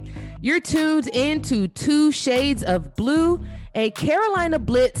You're tuned into Two Shades of Blue, a Carolina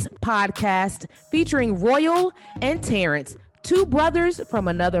Blitz podcast featuring Royal and Terence, two brothers from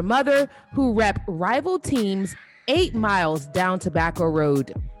another mother who rep rival teams 8 miles down Tobacco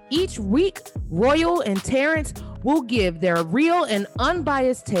Road. Each week, Royal and Terence will give their real and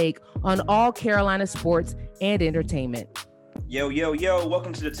unbiased take on all Carolina sports and entertainment. Yo,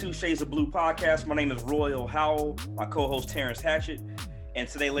 welcome to the Two Shades of Blue podcast. My name is Royal Howell, my co-host Terence Hatchett. And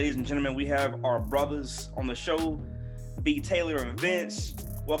today, ladies and gentlemen, we have our brothers on the show, B. Taylor and Vince.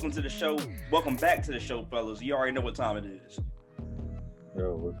 Welcome to the show. Welcome back to the show, fellas. You already know what time it is.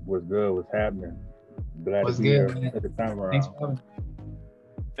 Yo, what's good? What's happening? Glad What's to be good, here man? at the time around. Thanks for coming.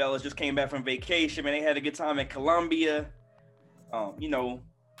 Fellas just came back from vacation, man. They had a good time in Colombia.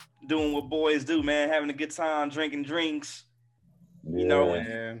 Doing what boys do, man. Having a good time, drinking drinks.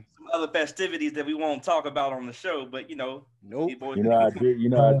 And some other festivities that we won't talk about on the show, but Nope. I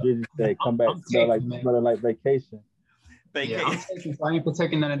did say come back smelling like vacation. Yeah, I'm taking, so I ain't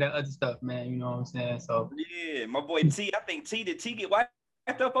partaking none of that other stuff, man. You know what I'm saying? So yeah, my boy T. I think T get wiped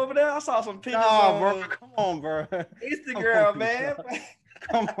up over there. I saw some pictures bro. Come on, bro. Instagram, man.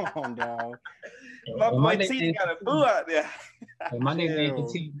 Come on, dog. My boy T got a boo out there. My name ain't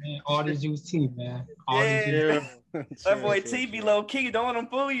T, man. All the juice T, man. That boy T be low key. Don't want him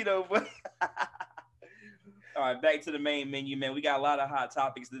fool you though. But all right, back to the main menu, man. We got a lot of hot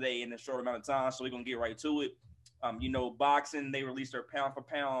topics today in a short amount of time, so we're gonna get right to it. Boxing, they released their pound for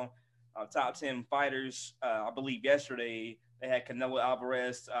pound top 10 fighters. I believe yesterday they had Canelo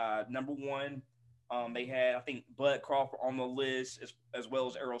Alvarez number one. They had, I think, Bud Crawford on the list as well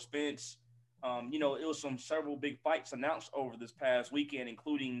as Errol Spence. It was several big fights announced over this past weekend,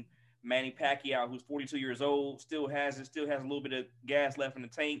 including Manny Pacquiao, who's 42 years old, still has a little bit of gas left in the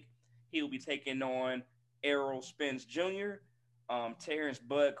tank. He'll be taking on Errol Spence Jr. Terence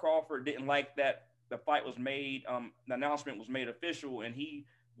Bud Crawford didn't like that the fight was made. The announcement was made official, and he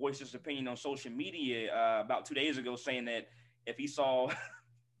voiced his opinion on social media about 2 days ago, saying that if he saw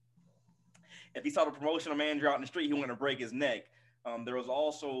the promotional manager out in the street, he wanted to break his neck. There was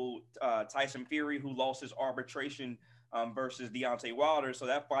also Tyson Fury, who lost his arbitration versus Deontay Wilder. So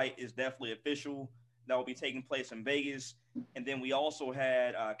that fight is definitely official. That will be taking place in Vegas. And then we also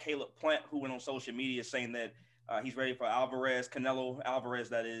had Caleb Plant, who went on social media saying that he's ready for Canelo Alvarez,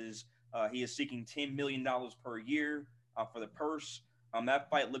 that is. He is seeking $10 million per year for the purse. That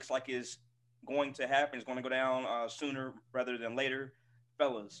fight looks like it's going to happen. It's going to go down sooner rather than later.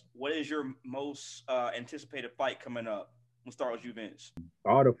 Fellas, what is your most anticipated fight coming up? We'll start with you, Vince.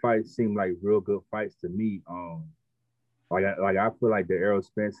 All the fights seem like real good fights to me. I feel like the Errol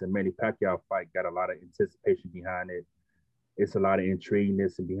Spence and Manny Pacquiao fight got a lot of anticipation behind it. It's a lot of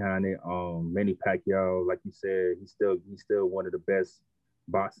intrigueness behind it. Manny Pacquiao, like you said, he's still one of the best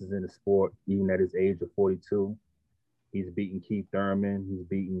boxers in the sport, even at his age of 42. He's beaten Keith Thurman. He's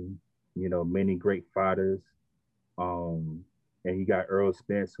beaten, many great fighters. And he got Errol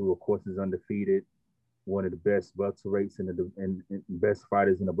Spence, who of course is undefeated, one of the best welterweights and best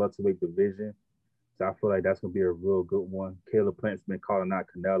fighters in the welterweight division. So I feel like that's gonna be a real good one. Caleb Plant's been calling out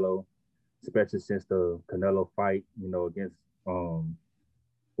Canelo, especially since the Canelo fight, against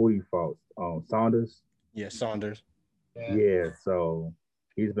who he fought, Saunders. Yeah, Saunders. Yeah, so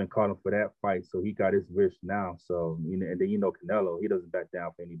he's been calling for that fight, so he got his wish now. So and then Canelo, he doesn't back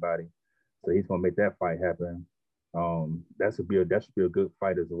down for anybody, so he's gonna make that fight happen. That should be a good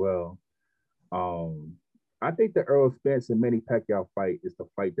fight as well. I think the Errol Spence and Manny Pacquiao fight is the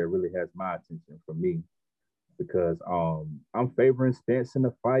fight that really has my attention for me, because I'm favoring Spence in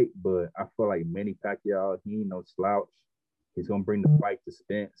the fight, but I feel like Manny Pacquiao, he ain't no slouch. He's gonna bring the fight to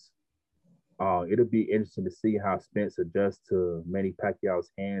Spence. It'll be interesting to see how Spence adjusts to Manny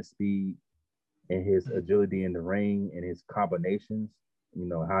Pacquiao's hand speed and his agility in the ring and his combinations,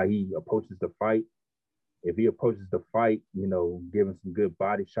 how he approaches the fight. If he approaches the fight, giving some good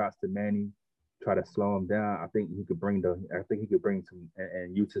body shots to Manny, try to slow him down, I think he could bring some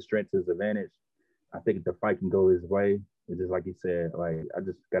and use his strength to his advantage. I think the fight can go his way. It's just like he said, I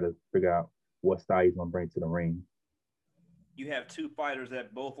just gotta figure out what style he's gonna bring to the ring. You have two fighters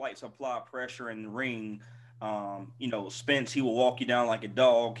that both like to apply pressure in the ring. Spence, he will walk you down like a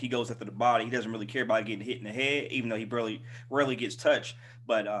dog. He goes after the body. He doesn't really care about getting hit in the head, even though he rarely gets touched.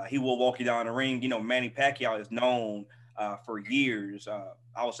 But he will walk you down the ring. Manny Pacquiao is known for years,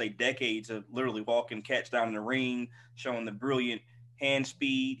 I would say decades, of literally walking cats down in the ring, showing the brilliant hand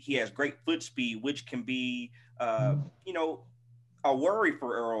speed. He has great foot speed, which can be, a worry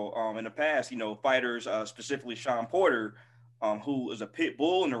for Errol. In the past, fighters, specifically Sean Porter, who is a pit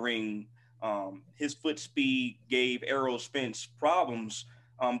bull in the ring, his foot speed gave Errol Spence problems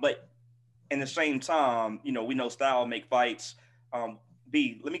But in the same time, we know style make fights.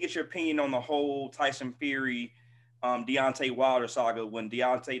 B, let me get your opinion on the whole Tyson Fury, Deontay Wilder saga. When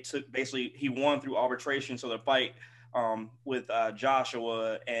Deontay he won through arbitration, so the fight with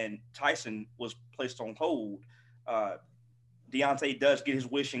Joshua and Tyson was placed on hold. Deontay does get his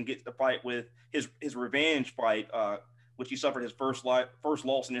wish and gets the fight with his revenge fight, which he suffered his first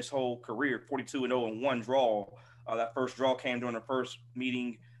loss in his whole career, 42-0 and one draw. That first draw came during the first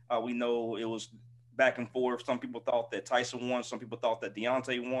meeting. We know it was back and forth. Some people thought that Tyson won. Some people thought that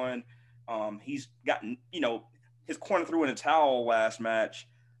Deontay won. He's gotten, his corner threw in a towel last match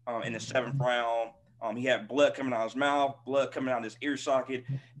in the seventh round. He had blood coming out of his mouth, blood coming out of his ear socket.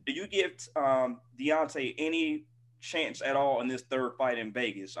 Do you give Deontay any chance at all in this third fight in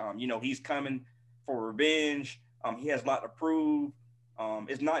Vegas? He's coming for revenge. He has a lot to prove.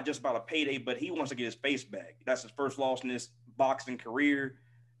 It's not just about a payday, but he wants to get his face back. That's his first loss in his boxing career.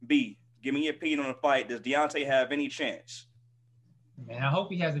 B, give me your opinion on the fight. Does Deontay have any chance? Man, I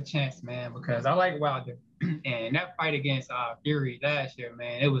hope he has a chance, man, because I like Wilder. And that fight against Fury last year,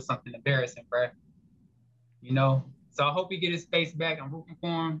 man, it was something embarrassing, bro. So I hope he get his face back. I'm rooting for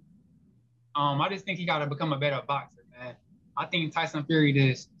him. I just think he got to become a better boxer, man. I think Tyson Fury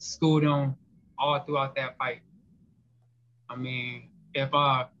just schooled him all throughout that fight. I mean, if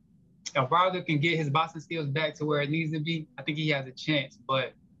Wilder can get his boxing skills back to where it needs to be, I think he has a chance.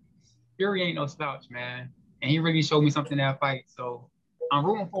 But Fury ain't no slouch, man. And he really showed me something in that fight. So I'm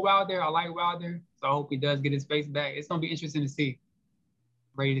rooting for Wilder. I like Wilder. So I hope he does get his face back. It's going to be interesting to see.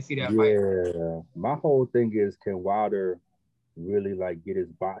 Ready to see that fight. Yeah. My whole thing is, can Wilder really get his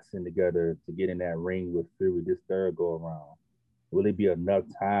boxing together to get in that ring with Fury this third go around? Will it be enough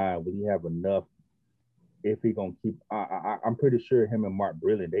time? Will he have enough? If he gonna keep, I'm pretty sure him and Mark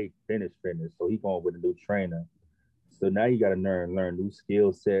Brilliant, they finished, so he going with a new trainer. So now you got to learn new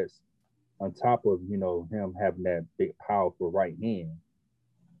skill sets on top of him having that big, powerful right hand.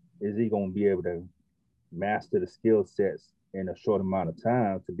 Is he gonna be able to master the skill sets in a short amount of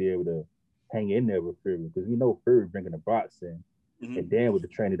time to be able to hang in there with Fury? Because Fury bringing the boxing, and then with the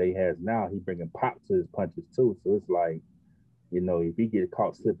trainer that he has now, he bringing pop to his punches too. So it's like, if he gets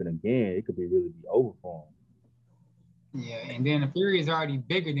caught slipping again, it could really be over for him. Yeah, and then the Fury is already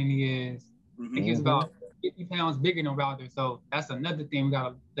bigger than he is. I think he's about 50 pounds bigger than Wilder. So that's another thing we got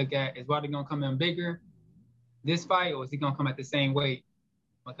to look at. Is Wilder going to come in bigger this fight, or is he going to come at the same weight?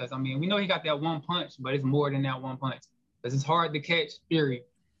 Because, we know he got that one punch, but it's more than that one punch. Because it's hard to catch Fury.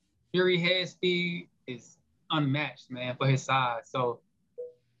 Fury head speed is unmatched, man, for his size. So,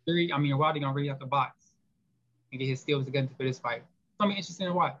 Wilder going to really have to box and get his skills together for this fight. It's going to be interesting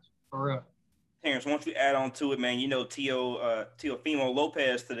to watch, for real. Terence, once we add on to it, man, Teofimo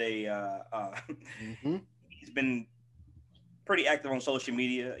Lopez today, he's been pretty active on social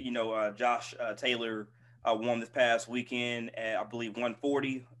media. Josh Taylor won this past weekend at, I believe,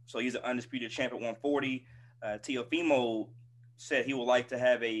 140. So he's an undisputed champ at 140. Teofimo said he would like to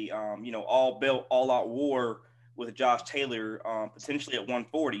have a, all-belt, all-out war with Josh Taylor, potentially at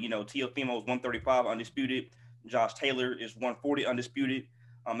 140. Teofimo is 135 undisputed. Josh Taylor is 140 undisputed.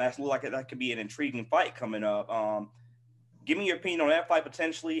 That looks like that could be an intriguing fight coming up. Give me your opinion on that fight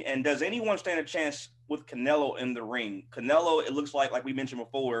potentially. And does anyone stand a chance with Canelo in the ring? Canelo, it looks like we mentioned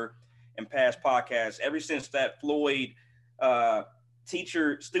before in past podcasts, ever since that Floyd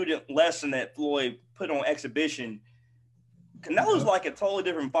teacher-student lesson that Floyd put on exhibition, Canelo's like a totally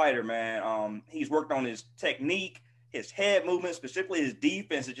different fighter, man. He's worked on his technique, his head movement, specifically his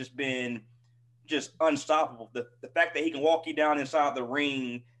defense has just been unstoppable. The fact that he can walk you down inside the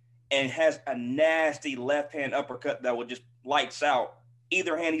ring and has a nasty left hand uppercut that would just lights out.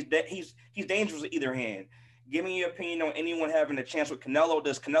 Either hand, he's dangerous with either hand. Give me your opinion on anyone having a chance with Canelo.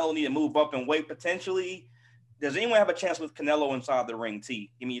 Does Canelo need to move up in weight potentially? Does anyone have a chance with Canelo inside the ring?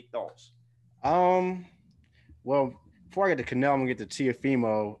 T, give me your thoughts. Well, before I get to Canelo, I'm gonna get to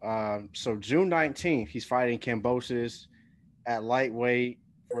Teofimo. So June 19th, he's fighting Kambosos at lightweight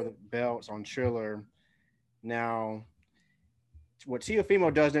for the belts on Triller. Now, what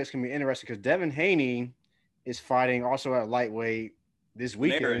Teofimo does next can be interesting because Devin Haney is fighting also at lightweight this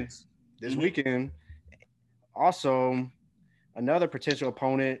weekend. Weekend. Also, another potential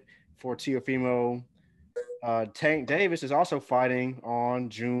opponent for Teofimo, Tank Davis, is also fighting on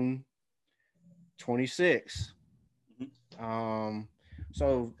June 26th.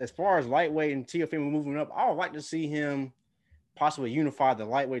 So as far as lightweight and Teofimo moving up, I would like to see him possibly unify the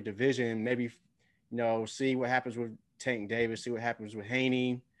lightweight division, maybe, see what happens with Tank Davis, see what happens with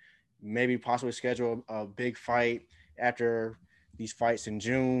Haney, maybe possibly schedule a big fight after these fights in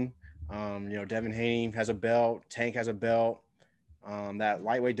June. Devin Haney has a belt, Tank has a belt. That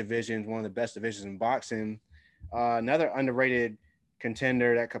lightweight division is one of the best divisions in boxing. Another underrated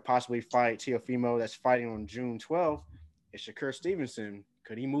contender that could possibly fight Teofimo that's fighting on June 12th is Shakur Stevenson.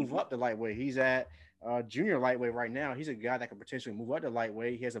 Could he move up to lightweight? He's at junior lightweight right now. He's a guy that could potentially move up to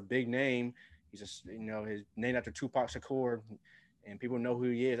lightweight. He has a big name. He's his named after Tupac Shakur, and people know who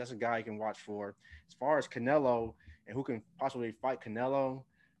he is. That's a guy you can watch for. As far as Canelo and who can possibly fight Canelo,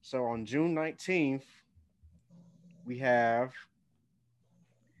 so on June 19th, we have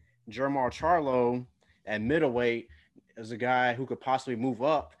Jermall Charlo at middleweight as a guy who could possibly move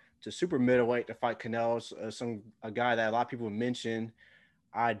up to super middleweight to fight Canelo. A guy that a lot of people mention.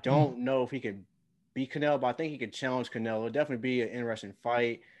 I don't know if he could beat Canelo, but I think he could challenge Canelo. It'll definitely be an interesting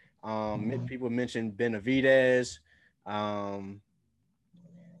fight. People mentioned Benavidez.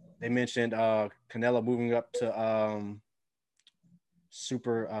 They mentioned Canelo moving up to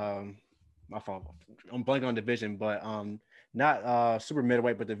super. My fault. I'm blanking on division, but not super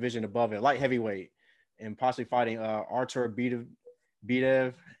middleweight, but division above it, light heavyweight, and possibly fighting Artur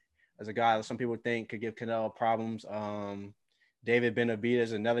Betev as a guy that some people think could give Canelo problems. David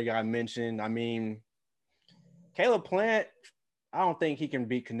Benavidez, another guy I mentioned. I mean, Caleb Plant, I don't think he can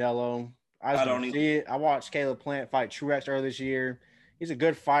beat Canelo. I don't see it. I watched Caleb Plant fight Truex earlier this year. He's a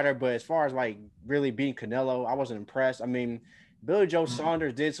good fighter, but as far as like really beating Canelo, I wasn't impressed. I mean, Billy Joe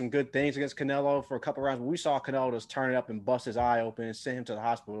Saunders did some good things against Canelo for a couple of rounds, but we saw Canelo just turn it up and bust his eye open and send him to the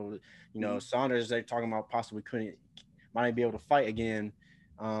hospital. Saunders, they're talking about possibly might be able to fight again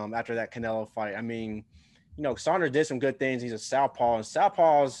after that Canelo fight. I mean, Saunders did some good things. He's a southpaw, and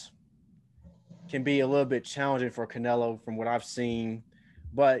southpaws can be a little bit challenging for Canelo from what I've seen.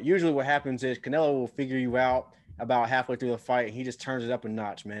 But usually what happens is Canelo will figure you out about halfway through the fight, and he just turns it up a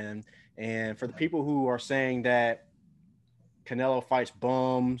notch, man. And for the people who are saying that Canelo fights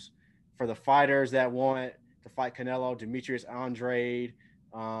bums, for the fighters that want to fight Canelo, Demetrius Andrade,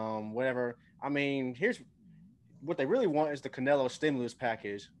 whatever. I mean, here's what they really want is the Canelo stimulus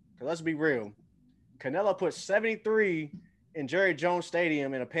package. Because let's be real. Canelo put 73 in Jerry Jones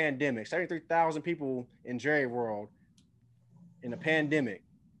Stadium in a pandemic, 73,000 people in Jerry World in a pandemic.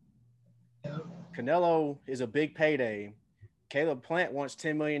 Canelo is a big payday. Caleb Plant wants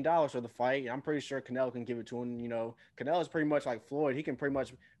 $10 million for the fight. I'm pretty sure Canelo can give it to him. Canelo is pretty much like Floyd. He can pretty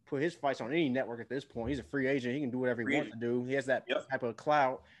much put his fights on any network at this point. He's a free agent. He can do whatever he wants to do. He has that type of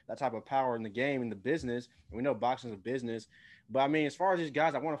clout, that type of power in the game, in the business. And we know boxing is a business. But, I mean, as far as these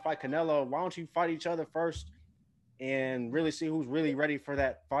guys that want to fight Canelo, why don't you fight each other first and really see who's really ready for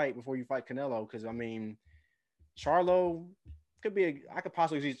that fight before you fight Canelo? Because, I mean, Charlo I could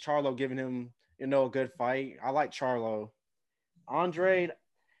possibly see Charlo giving him, a good fight. I like Charlo. Andre,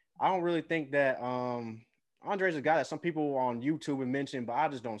 I don't really think that Andre's a guy that some people on YouTube have mentioned, but I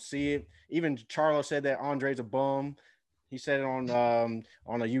just don't see it. Even Charlo said that Andre's a bum. He said it on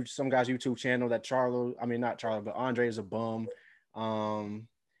some guy's YouTube channel that but Andre is a bum.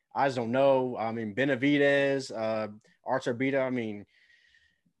 I just don't know. I mean, Benavidez, Artur Betev. I mean,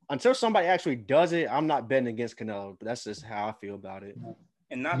 until somebody actually does it, I'm not betting against Canelo. But that's just how I feel about it.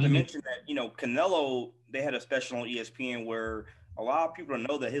 And not to mention that, Canelo, they had a special on ESPN where a lot of people don't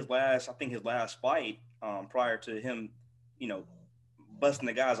know that his last fight prior to him, busting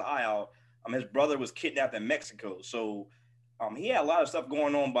the guy's eye out, his brother was kidnapped in Mexico. So he had a lot of stuff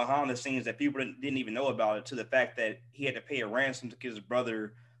going on behind the scenes that people didn't even know about it, to the fact that he had to pay a ransom to get his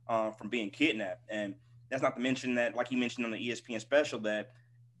brother from being kidnapped. And that's not to mention that, like he mentioned on the ESPN special, that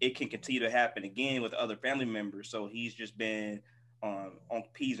it can continue to happen again with other family members. So he's just been on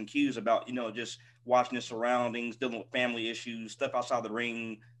P's and Q's about, just watching his surroundings, dealing with family issues, stuff outside the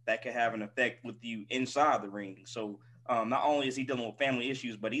ring that could have an effect with you inside the ring. So not only is he dealing with family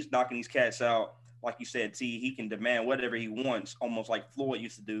issues, but he's knocking these cats out. Like you said, T, he can demand whatever he wants, almost like Floyd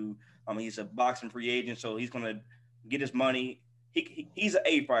used to do. He's a boxing free agent, so he's going to get his money. He's an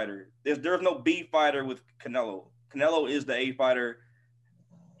A fighter. There's no B fighter with Canelo. Canelo is the A fighter.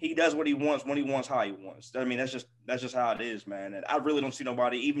 He does what he wants, when he wants, how he wants. I mean, that's just how it is, man. And I really don't see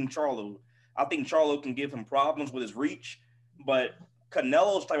nobody, even Charlo. I think Charlo can give him problems with his reach, but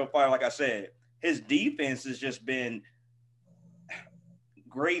Canelo's type of fighter, like I said, his defense has just been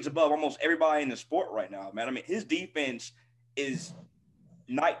grades above almost everybody in the sport right now, man. I mean, his defense is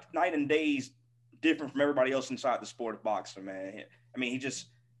night and days different from everybody else inside the sport of boxing, man. I mean,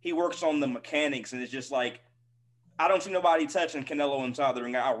 he works on the mechanics, and it's just like, I don't see nobody touching Canelo inside the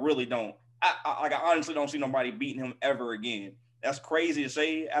ring. I really don't. I honestly don't see nobody beating him ever again. That's crazy to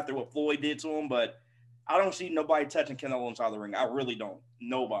say after what Floyd did to him, but I don't see nobody touching Canelo inside the ring. I really don't.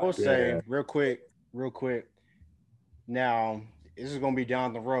 Nobody. I'll say real quick. Now, this is going to be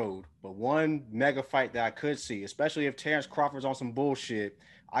down the road. But one mega fight that I could see, especially if Terence Crawford's on some bullshit,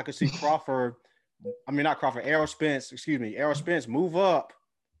 I could see Crawford. I mean, not Crawford. Errol Spence. Excuse me. Errol Spence move up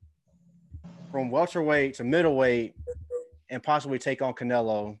from welterweight to middleweight and possibly take on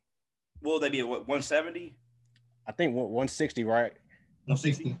Canelo. Will they be at what, 170? I think 160, right?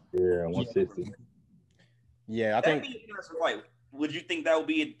 160. Yeah, 160. Yeah, I think. That'd be interesting fight. Would you think that would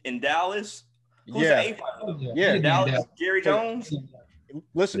be in Dallas? Who's Yeah. the A fighter? Yeah. Dallas, Jerry Jones.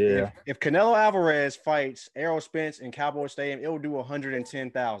 Listen, if Canelo Alvarez fights Errol Spence in Cowboy Stadium, it will do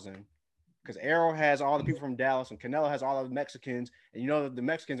 110,000. Because Errol has all the people from Dallas and Canelo has all the Mexicans. And you know the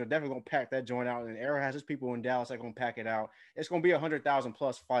Mexicans are definitely going to pack that joint out. And Errol has his people in Dallas that are going to pack it out. It's going to be 100,000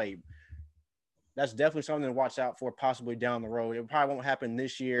 plus fight. That's definitely something to watch out for possibly down the road. It probably won't happen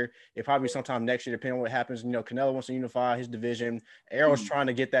this year. It probably be sometime next year, depending on what happens. You know, Canelo wants to unify his division. Errol's trying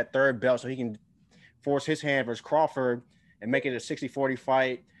to get that third belt so he can force his hand versus Crawford and make it a 60-40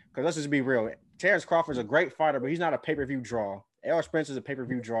 fight. Because let's just be real. Terence Crawford's a great fighter, but he's not a pay-per-view draw. Errol Spence is a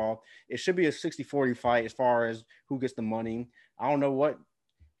pay-per-view draw. It should be a 60-40 fight as far as who gets the money. I don't know what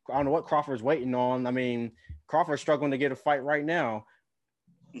Crawford's waiting on. I mean, Crawford's struggling to get a fight right now.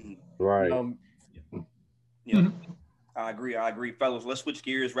 Right. Yeah, I agree, fellas. Let's switch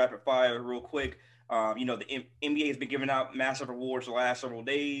gears, rapid fire, real quick. The NBA has been giving out massive awards the last several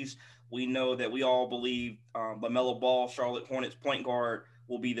days. We know that we all believe LaMelo Ball, Charlotte Hornets point guard,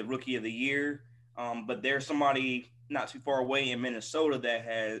 will be the Rookie of the Year. But there's somebody not too far away in Minnesota that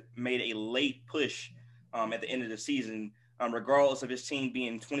has made a late push at the end of the season, regardless of his team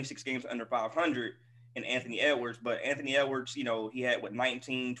being 26 games under 500, and Anthony Edwards. But Anthony Edwards, he had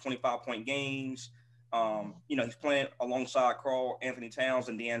 19 25-point games. He's playing alongside Karl Anthony Towns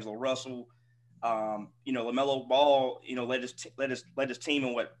and D'Angelo Russell. LaMelo Ball, led his team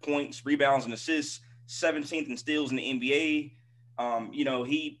in points, rebounds, and assists, 17th in steals in the NBA.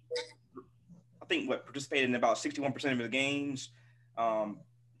 He participated in about 61% of his games.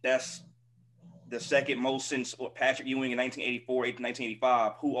 That's the second most since Patrick Ewing in 1984,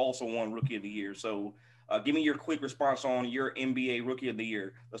 1985, who also won Rookie of the Year. So give me your quick response on your NBA Rookie of the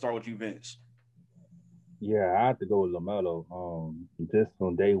Year. Let's start with you, Vince. Yeah, I have to go with LaMelo. Just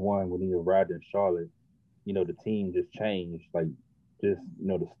from day one when he arrived in Charlotte, the team just changed. Like, the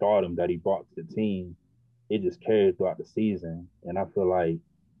stardom that he brought to the team, it just carried throughout the season. And I feel like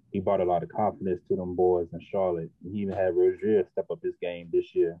he brought a lot of confidence to them boys in Charlotte. He even had Rozier step up his game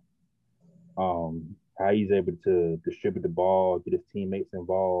this year. How he's able to distribute the ball, get his teammates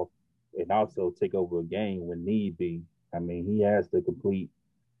involved, and also take over a game when need be. I mean, he has the complete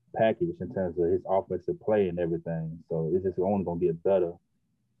package in terms of his offensive play and everything. So it's just only going to get better,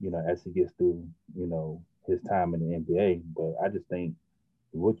 as he gets through, his time in the NBA. But I just think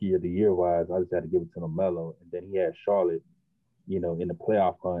Rookie of the Year wise, I just had to give it to LaMelo. And then he had Charlotte, in the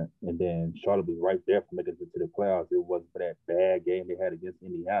playoff hunt. And then Charlotte was right there for making it to the playoffs. It wasn't for that bad game they had against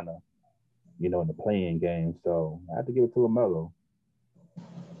Indiana, in the playing game. So I had to give it to LaMelo.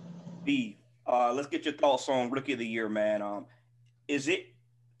 B, let's get your thoughts on Rookie of the Year, man. Is it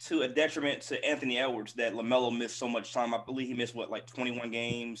to a detriment to Anthony Edwards that LaMelo missed so much time? I believe he missed 21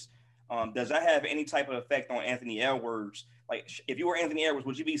 games. Does that have any type of effect on Anthony Edwards? Like, if you were Anthony Edwards,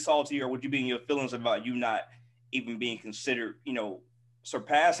 would you be salty or would you be in your feelings about you not even being considered,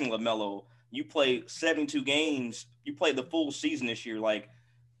 surpassing LaMelo? You played 72 games. You played the full season this year. Like,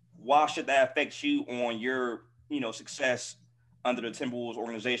 why should that affect you on your, success under the Timberwolves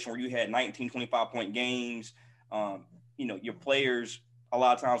organization where you had 19 25-point games? Your players a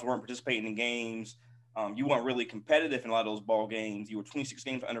lot of times weren't participating in games. You weren't really competitive in a lot of those ball games. You were 26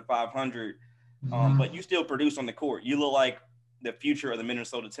 games under 500, but you still produced on the court. You look like the future of the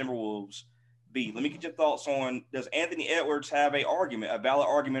Minnesota Timberwolves. B, let me get your thoughts on, does Anthony Edwards have a valid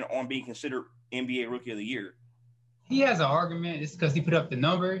argument on being considered NBA Rookie of the Year? He has an argument. It's because he put up the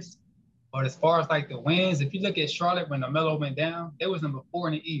numbers. But as far as the wins, if you look at Charlotte when LaMelo went down, they was number 4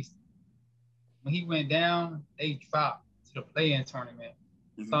 in the East. When he went down, they dropped to the play-in tournament.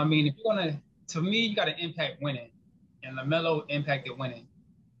 Mm-hmm. So, I mean, if you're going to me, you got to impact winning. And LaMelo impacted winning.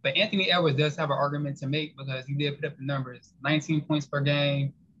 But Anthony Edwards does have an argument to make because he did put up the numbers, 19 points per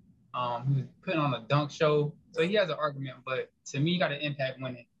game. He was putting on a dunk show. So he has an argument. But to me, you got to impact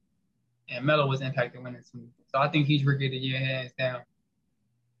winning. And Melo was impacting winning too. So I think he's Rookie of the Year hands down.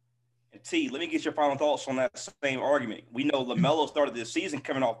 And T, let me get your final thoughts on that same argument. We know LaMelo started this season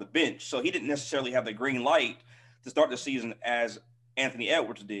coming off the bench, so he didn't necessarily have the green light to start the season as Anthony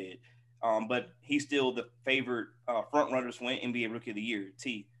Edwards did. But he's still the favorite front runner to win NBA Rookie of the Year.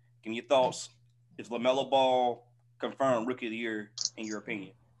 T, give me your thoughts. Is LaMelo Ball confirmed Rookie of the Year in your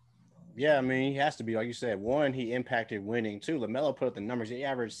opinion? Yeah, I mean, he has to be. Like you said, one, he impacted winning. Two, LaMelo put up the numbers. He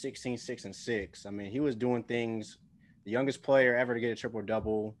averaged 16, 6, and 6. I mean, he was doing things, the youngest player ever to get a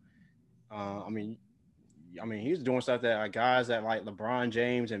triple-double. Uh, I mean, he was doing stuff that guys that like LeBron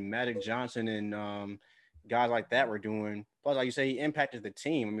James and Magic Johnson and guys like that were doing. Plus, like you say, he impacted the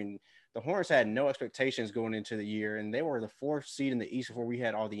team. I mean, the Hornets had no expectations going into the year, and they were the fourth seed in the East before we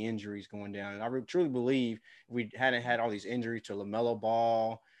had all the injuries going down. And I truly believe if we hadn't had all these injuries to LaMelo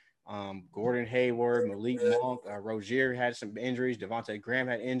Ball, Gordon Hayward, Malik Monk, Rozier had some injuries, Devontae Graham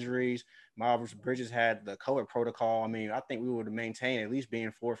had injuries, Miles Bridges had the COVID protocol. I mean, I think we would have maintained at least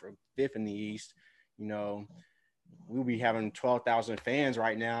being fourth or fifth in the East. You know, we'll be having 12,000 fans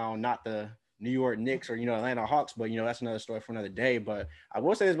right now, not the New York Knicks or, Atlanta Hawks, but, that's another story for another day. But I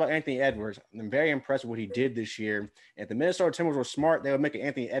will say this about Anthony Edwards. I'm very impressed with what he did this year. If the Minnesota Timberwolves were smart, they would make an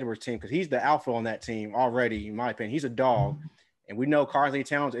Anthony Edwards team because he's the alpha on that team already, in my opinion. He's a dog. And we know Karl-Anthony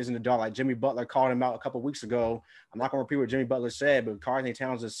Towns isn't a dog. Like Jimmy Butler called him out a couple of weeks ago. I'm not going to repeat what Jimmy Butler said, but Karl-Anthony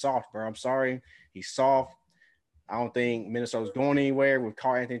Towns is soft, bro. I'm sorry. He's soft. I don't think Minnesota's going anywhere with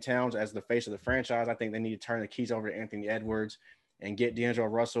Karl-Anthony Towns as the face of the franchise. I think they need to turn the keys over to Anthony Edwards and get D'Angelo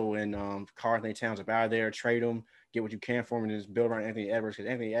Russell and Karl-Anthony Towns up out of there, trade them, get what you can for him, and just build around Anthony Edwards because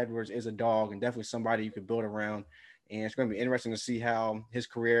Anthony Edwards is a dog and definitely somebody you could build around. And it's going to be interesting to see how his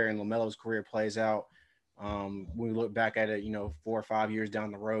career and LaMelo's career plays out when we look back at it, 4 or 5 years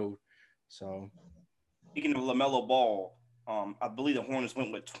down the road. So, speaking of LaMelo Ball, I believe the Hornets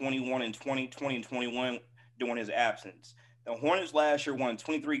went with 21 and 20, 20 and 21 during his absence. The Hornets last year won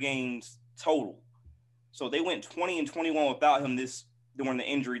 23 games total. So they went 20 and 21 without him during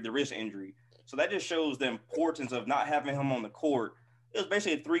the wrist injury. So that just shows the importance of not having him on the court. It was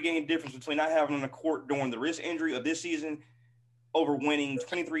basically a 3-game difference between not having him on the court during the wrist injury of this season over winning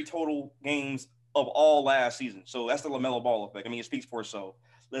 23 total games of all last season. So that's the LaMelo Ball effect. I mean, it speaks for itself.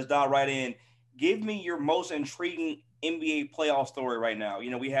 Let's dive right in. Give me your most intriguing NBA playoff story right now.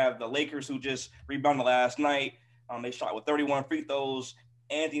 We have the Lakers who just rebounded last night. They shot with 31 free throws.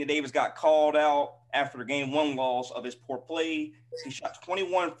 Anthony Davis got called out after the game 1 loss of his poor play. He shot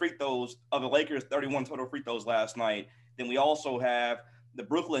 21 free throws of the Lakers' 31 total free throws last night. Then we also have the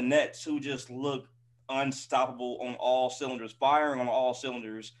Brooklyn Nets who just look unstoppable on all cylinders, firing on all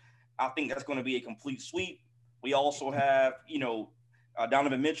cylinders. I think that's going to be a complete sweep. We also have,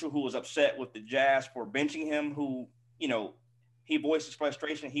 Donovan Mitchell, who was upset with the Jazz for benching him, who, he voiced his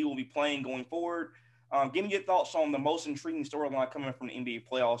frustration. He will be playing going forward. Give me your thoughts on the most intriguing storyline coming from the NBA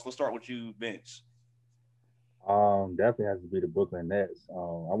playoffs. Let's start with you, Vince. Definitely has to be the Brooklyn Nets. I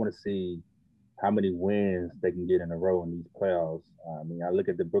want to see how many wins they can get in a row in these playoffs. I mean, I look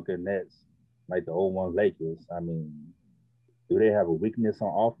at the Brooklyn Nets like the 0-1 Lakers. I mean, do they have a weakness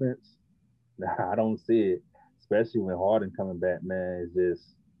on offense? I don't see it, especially when Harden coming back, man. It's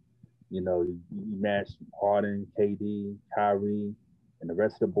just, you match Harden, KD, Kyrie, and the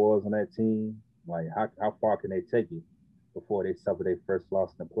rest of the boys on that team. Like, how far can they take it before they suffer their first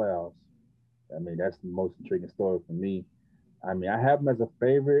loss in the playoffs? I mean, that's the most intriguing story for me. I mean, I have them as a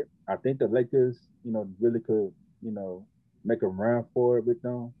favorite. I think the Lakers, really could, make a run for it with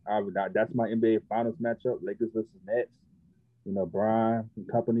them. That's my NBA Finals matchup: Lakers versus Nets. Brian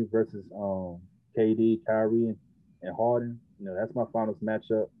and company versus KD, Kyrie, and Harden. That's my Finals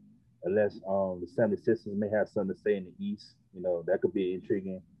matchup. Unless the 76ers may have something to say in the East, that could be an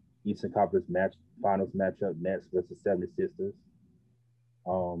intriguing Eastern Conference Finals matchup: Nets versus 76ers.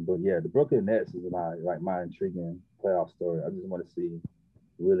 But yeah, the Brooklyn Nets is my intriguing playoff story. I just want to see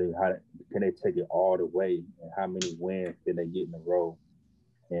really how can they take it all the way and how many wins can they get in a row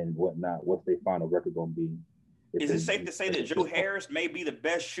and whatnot. What's their final record going to be? Is it safe to say that Joe Harris may be the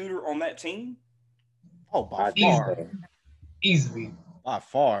best shooter on that team? Oh, by far. Easily. By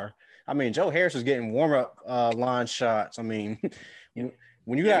far. I mean, Joe Harris is getting warm-up line shots. I mean,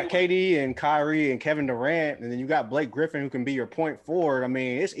 when you got KD and Kyrie and Kevin Durant, and then you got Blake Griffin who can be your point forward, I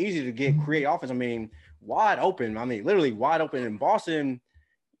mean, it's easy to create offense. I mean, wide open. I mean, literally wide open. And Boston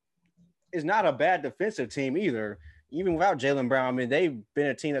is not a bad defensive team either. Even without Jaylen Brown, I mean, they've been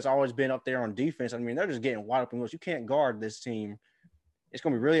a team that's always been up there on defense. I mean, they're just getting wide open looks. You can't guard this team. It's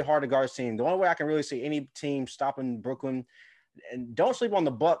going to be really hard to guard this team. The only way I can really see any team stopping Brooklyn, and don't sleep on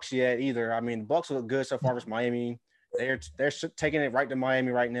the Bucks yet either. I mean, the Bucks look good so far versus Miami. They're taking it right to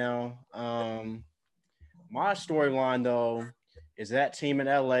Miami right now. My storyline, though, is that team in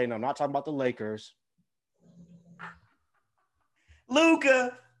LA, and I'm not talking about the Lakers.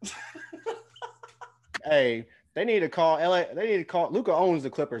 Luka. Hey, they need to call LA. They need to call Luka owns the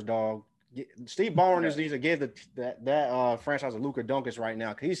Clippers, dog. Steve Ballmer just needs to give that franchise a Luka Doncic right now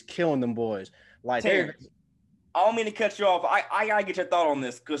because he's killing them boys. Like Terence, I don't mean to cut you off. I gotta get your thought on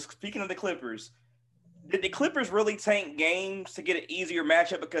this because speaking of the Clippers, did the Clippers really tank games to get an easier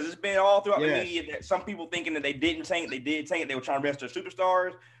matchup? Because it's been all throughout the media that some people thinking that they didn't tank, they did tank, they were trying to rest their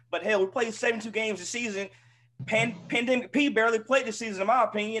superstars. But hell, we played 72 games this season. Pandemic P barely played this season, in my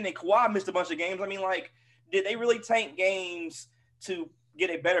opinion, and Kawhi missed a bunch of games. I mean, like, did they really tank games to get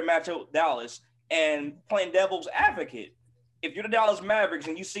a better matchup with Dallas? And playing devil's advocate, if you're the Dallas Mavericks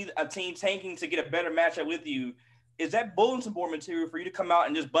and you see a team tanking to get a better matchup with you, is that bulletin board material for you to come out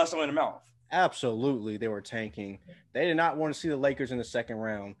and just bust them in the mouth? Absolutely, they were tanking. They did not want to see the Lakers in the second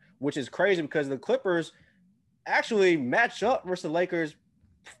round, which is crazy because the Clippers actually match up versus the Lakers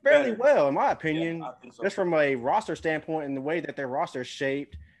fairly well, in my opinion. Yeah, I think so. Just from a roster standpoint and the way that their roster is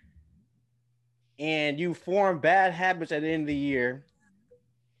shaped. And you form bad habits at the end of the year,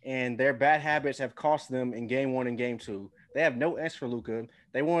 and their bad habits have cost them in game 1 and game 2. They have no answer for Luka.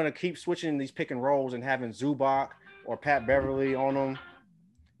 They want to keep switching these pick and rolls and having Zubac or Pat Beverly on them.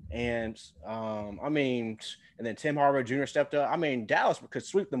 And, and then Tim Hardaway Jr. stepped up. I mean, Dallas could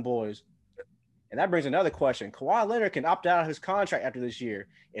sweep them boys. And that brings another question. Kawhi Leonard can opt out of his contract after this year.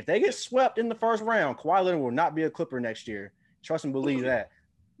 If they get swept in the first round, Kawhi Leonard will not be a Clipper next year. Trust and believe that.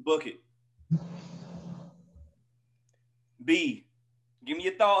 Book it. B, give me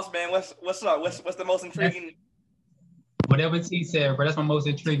your thoughts, man. What's up? What's the most intriguing? Whatever T said, bro, that's my most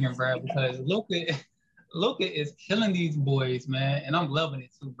intriguing, bro, because Luka is killing these boys, man, and I'm loving it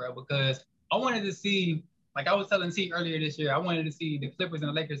too, bro, because I wanted to see, like I was telling T earlier this year, I wanted to see the Clippers and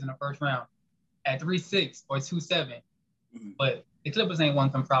the Lakers in the first round at 3-6 or 2-7, but the Clippers ain't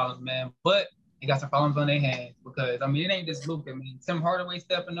won some problems, man, but they got some problems on their hands because, I mean, it ain't just Luka. I mean, Tim Hardaway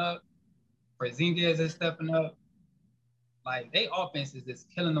stepping up, Porzingis is stepping up. Like, they offense is just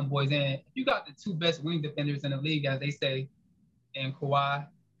killing them boys. And you got the two best wing defenders in the league, as they say, in Kawhi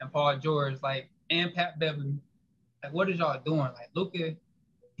and Paul George, like, and Pat Beverly. Like, what is y'all doing? Like, Luka,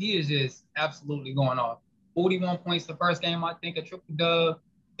 he is just absolutely going off. 41 points the first game, I think, a triple dub.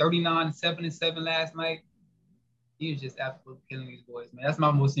 39, 7-7 last night. He is just absolutely killing these boys, man. That's my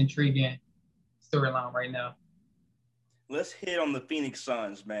most intriguing storyline right now. Let's hit on the Phoenix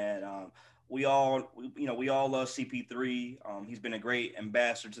Suns, man. We all love CP3. He's been a great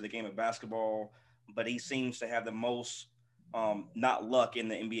ambassador to the game of basketball, but he seems to have the most not luck in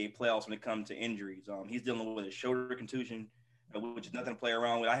the NBA playoffs when it comes to injuries. He's dealing with a shoulder contusion, which is nothing to play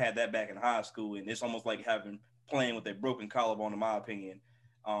around with. I had that back in high school, and it's almost like playing with a broken collarbone, in my opinion.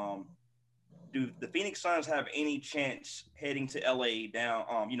 Do the Phoenix Suns have any chance heading to LA down?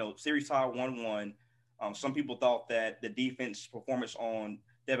 Series tie 1-1. Some people thought that the defense performance on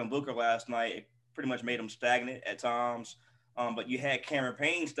Devin Booker last night pretty much made him stagnant at times. But you had Cameron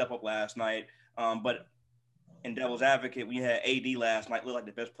Payne step up last night. But in devil's advocate, we had AD last night, looked like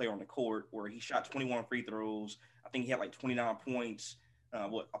the best player on the court, where he shot 21 free throws. I think he had like 29 points.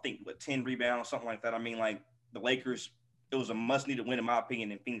 10 rebounds, something like that. I mean, like, the Lakers, it was a must-needed win, in my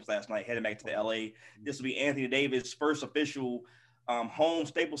opinion, in Phoenix last night, heading back to the LA. This will be Anthony Davis' first official home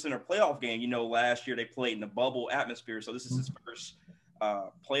Staples Center playoff game. Last year they played in the bubble atmosphere, so this is his first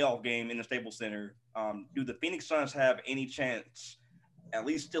playoff game in the Staples Center. Do the Phoenix Suns have any chance, at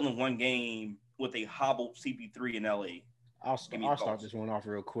least still in one game, with a hobbled CP3 in LA? I'll start this one off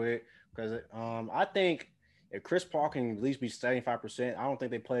real quick because I think if Chris Paul can at least be 75%, I don't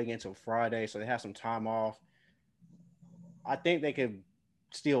think they play again until Friday, so they have some time off. I think they could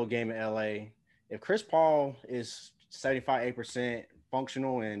steal a game in LA. If Chris Paul is 75%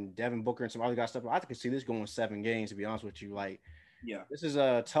 functional and Devin Booker and some other guys stuff, I could see this going 7 games, to be honest with you. Like, yeah, this is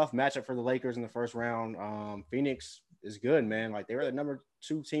a tough matchup for the Lakers in the first round. Phoenix is good, man. Like, they were the number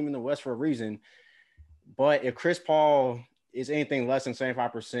 2 team in the West for a reason. But if Chris Paul is anything less than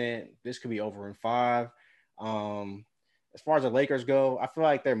 75%, this could be over in 5. As far as the Lakers go, I feel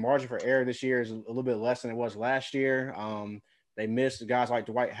like their margin for error this year is a little bit less than it was last year. They missed guys like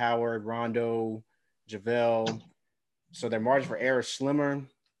Dwight Howard, Rondo, JaVale. So their margin for error is slimmer.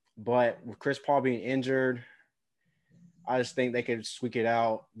 But with Chris Paul being injured, I just think they could squeak it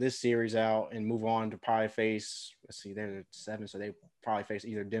out, this series out, and move on to probably face, they're at 7, so they probably face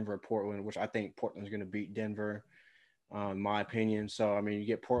either Denver or Portland, which I think Portland's going to beat Denver, in my opinion. So, I mean, you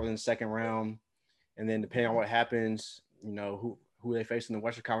get Portland in the second round, and then depending on what happens, who they face in the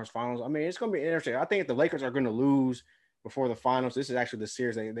Western Conference Finals. I mean, it's going to be interesting. I think if the Lakers are going to lose before the finals, this is actually the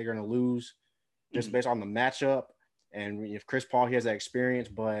series they're going to lose just based on the matchup. And if Chris Paul, he has that experience,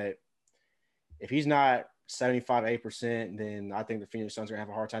 but if he's not 75-8%, then I think the Phoenix Suns are going to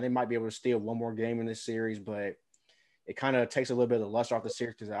have a hard time. They might be able to steal one more game in this series, but it kind of takes a little bit of the luster off the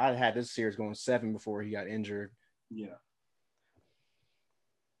series because I had this series going 7 before he got injured. Yeah.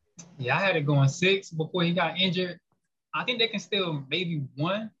 Yeah, I had it going 6 before he got injured. I think they can still maybe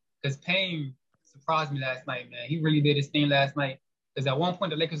 1 because Payne surprised me last night, man. He really did his thing last night. Because at one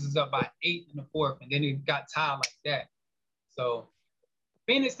point the Lakers was up by 8 in the fourth, and then it got tied like that. So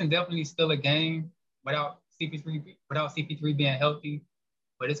Phoenix can definitely steal a game without CP3 being healthy,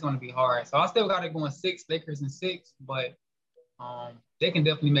 but it's going to be hard. So I still got it going 6 Lakers and 6, but they can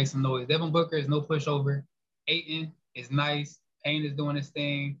definitely make some noise. Devin Booker is no pushover. Ayton is nice. Payne is doing his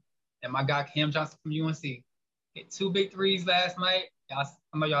thing, and my guy Cam Johnson from UNC hit 2 big threes last night. I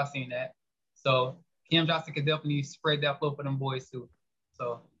know y'all seen that. So Cam Johnson could definitely spread that floor for them boys too.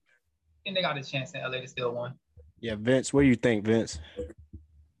 So I think they got a chance in LA to still win. Yeah, Vince, what do you think, Vince?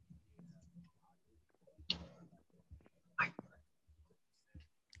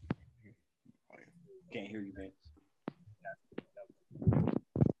 Can't hear you, Vince.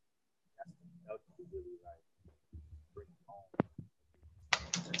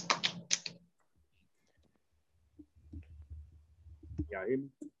 Y'all hear me?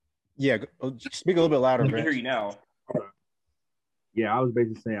 Yeah, speak a little bit louder, I Vince. can hear you now. Yeah, I was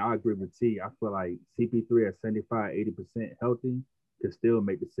basically saying I agree with T. I feel like CP3 at 75, 80% healthy could still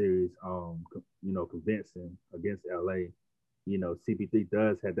make the series, convincing against LA. CP3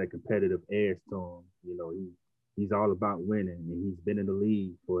 does have that competitive edge to him. He's all about winning, and he's been in the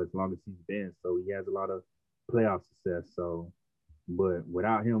league for as long as he's been, so he has a lot of playoff success. So, but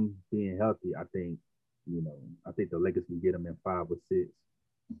without him being healthy, I think the Lakers can get him in 5 or 6.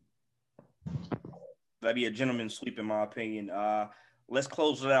 That'd be a gentleman's sweep, in my opinion. Let's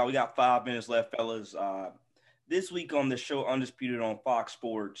close it out. We got 5 minutes left, fellas. This week on the show, Undisputed on Fox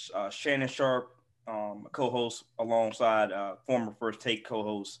Sports, Shannon Sharp, co-host alongside former First Take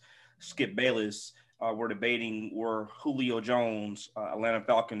co-host Skip Bayless, were debating where Julio Jones, Atlanta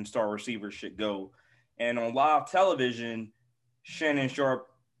Falcons star receiver, should go. And on live television, Shannon Sharp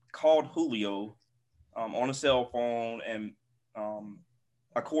called Julio on a cell phone, and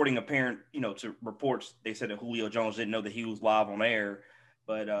according to reports, they said that Julio Jones didn't know that he was live on air.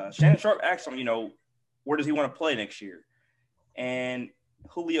 But Shannon Sharp asked him, where does he want to play next year? And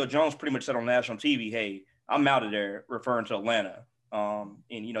Julio Jones pretty much said on national TV, hey, I'm out of there, referring to Atlanta.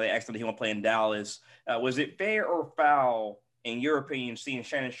 They asked him if he want to play in Dallas. Was it fair or foul, in your opinion, seeing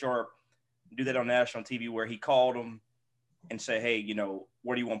Shannon Sharp do that on national TV where he called him and say, hey,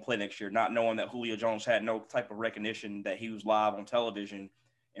 where do you want to play next year? Not knowing that Julio Jones had no type of recognition that he was live on television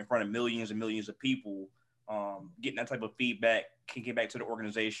in front of millions and millions of people, getting that type of feedback, kicking back to the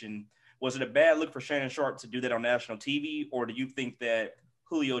organization. Was it a bad look for Shannon Sharp to do that on national TV, or do you think that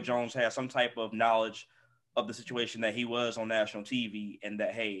Julio Jones has some type of knowledge of the situation that he was on national TV, and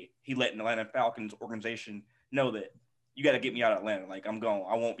that, hey, he let an Atlanta Falcons organization know that you got to get me out of Atlanta. Like, I'm gone.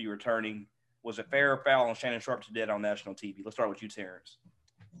 I won't be returning. Was it fair or foul on Shannon Sharp to do that on national TV? Let's start with you, Terence.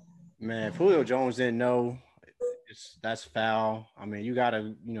 Man, if Julio Jones didn't know, that's foul. I mean, you got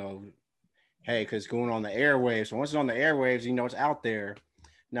to, hey, because going on the airwaves. So once it's on the airwaves, it's out there.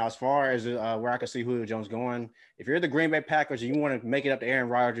 Now, as far as where I can see Julio Jones going, if you're the Green Bay Packers and you want to make it up to Aaron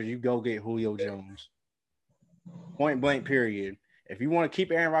Rodgers, you go get Julio Jones. Point blank, period. If you want to keep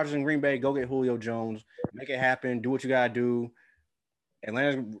Aaron Rodgers in Green Bay, go get Julio Jones. Make it happen. Do what you got to do.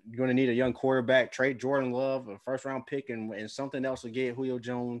 Atlanta's going to need a young quarterback. Trade Jordan Love, a first-round pick, and something else to get Julio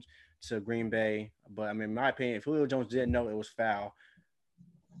Jones to Green Bay. But, I mean, in my opinion, if Julio Jones didn't know, it was foul.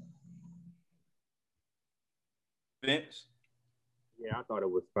 Vince? Yeah, I thought it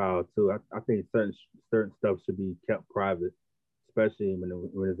was foul too. I think certain stuff should be kept private, especially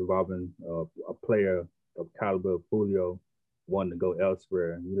when it's involving a player of caliber of Julio wanting to go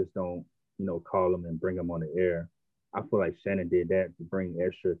elsewhere. You just don't, call him and bring him on the air. I feel like Shannon did that to bring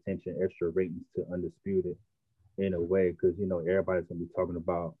extra attention, extra ratings to Undisputed in a way, because everybody's gonna be talking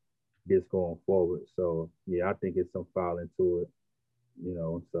about this going forward. So yeah, I think it's some foul into it.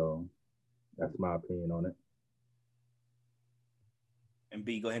 So that's my opinion on it. And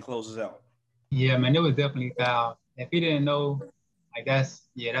B, go ahead and close us out. Yeah, man, it was definitely foul. If he didn't know, I guess,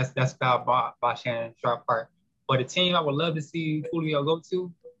 that's foul by Shannon Sharp part. But the team I would love to see Julio go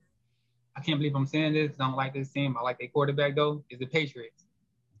to, I can't believe I'm saying this, I don't like this team. I like their quarterback though, is the Patriots.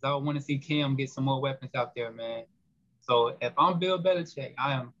 So I want to see Cam get some more weapons out there, man. So if I'm Bill Belichick,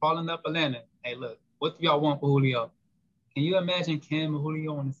 I am calling up Atlanta. Hey, look, what do y'all want for Julio? Can you imagine Cam and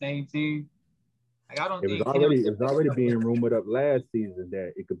Julio on the same team? Like, I don't think it was already being rumored up last season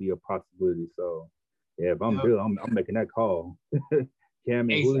that it could be a possibility. So yeah, if I'm Bill, I'm making that call. Cam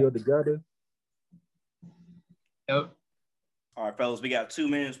and Julio together. Yep. All right, fellas, we got 2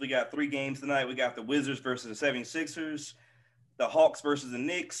 minutes. We got 3 games tonight. We got the Wizards versus the 76ers, the Hawks versus the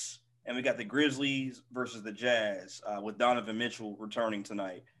Knicks, and we got the Grizzlies versus the Jazz with Donovan Mitchell returning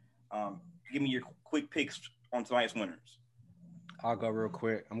tonight. Give me your quick picks on tonight's winners. I'll go real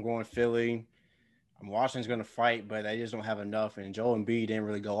quick. I'm going Philly. Washington's going to fight, but they just don't have enough. And Joel Embiid didn't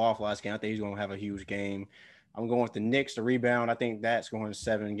really go off last game. I think he's going to have a huge game. I'm going with the Knicks to rebound. I think that's going to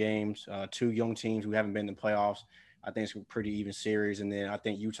 7 games. 2 young teams who haven't been in the playoffs. I think it's a pretty even series. And then I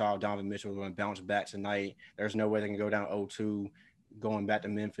think Utah, Donovan Mitchell, are going to bounce back tonight. There's no way they can go down 0-2 going back to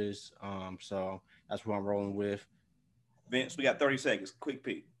Memphis. So that's who I'm rolling with. Vince, we got 30 seconds. Quick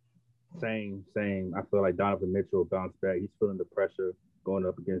pick. Same. I feel like Donovan Mitchell will bounce back. He's feeling the pressure going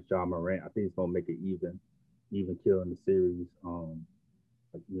up against John Morant. I think he's going to make it even kill in the series.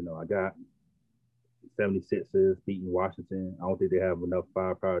 I got 76ers beating Washington. I don't think they have enough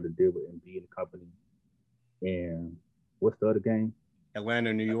firepower to deal with Embiid and company. And what's the other game?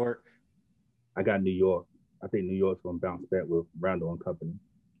 Atlanta, New York. I got New York. I think New York's going to bounce back with Rondo and company.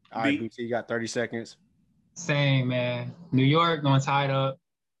 All right, BT, you got 30 seconds. Same, man. New York going to tie it up.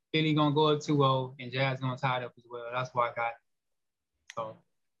 Philly going to go up 2-0, and Jazz going to tie it up as well. That's why I got it. So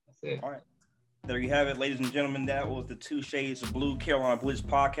that's it. All right. There you have it, ladies and gentlemen. That was the Two Shades of Blue Carolina Blitz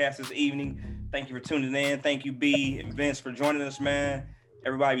podcast this evening. Thank you for tuning in. Thank you, B and Vince, for joining us, man.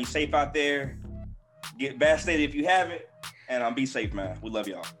 Everybody be safe out there. Get vaccinated if you haven't. And be safe, man. We love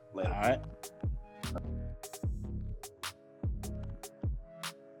y'all. Later. All right.